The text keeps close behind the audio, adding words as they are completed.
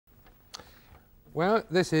Well,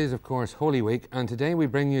 this is, of course, Holy Week, and today we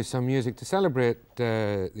bring you some music to celebrate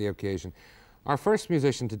the occasion. Our first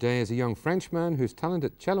musician today is a young Frenchman whose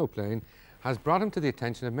talented cello playing has brought him to the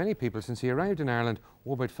attention of many people since he arrived in Ireland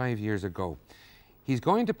about 5 years ago. He's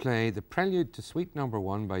going to play the Prelude to Suite No.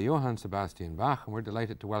 1 by Johann Sebastian Bach, and we're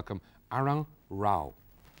delighted to welcome Arun Rao.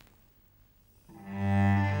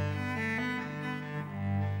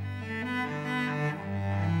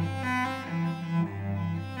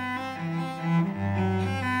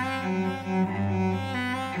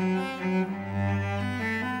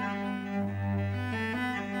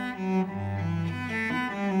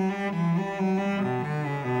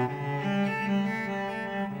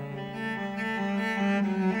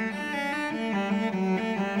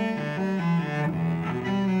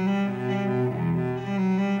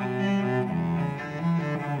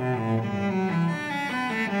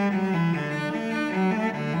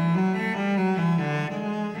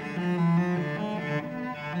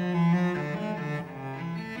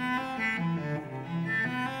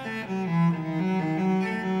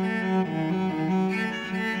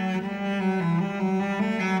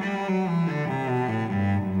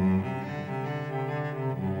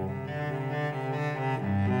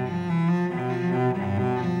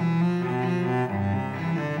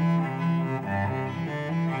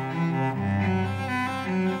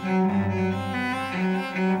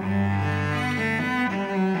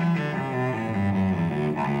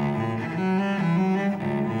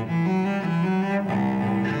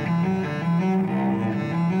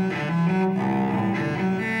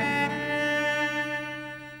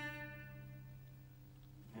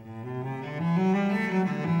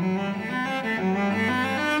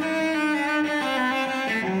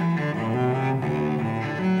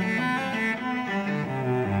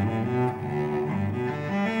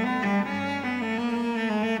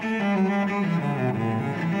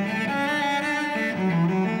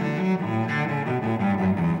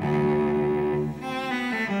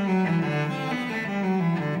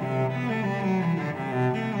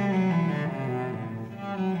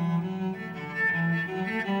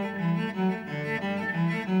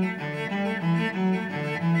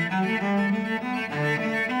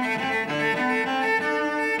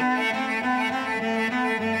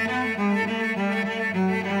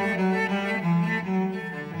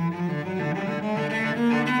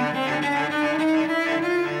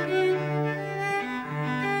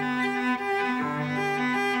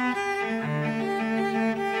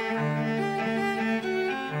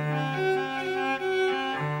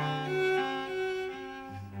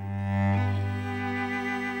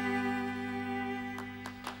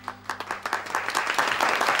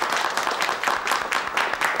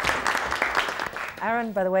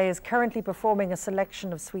 Arun, by the way, is currently performing a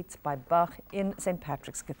selection of suites by Bach in St.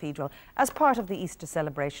 Patrick's Cathedral as part of the Easter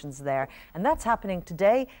celebrations there. And that's happening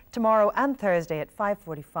today, tomorrow and Thursday at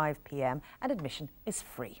 5:45 p.m. and admission is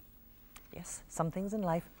free. Yes, some things in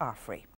life are free.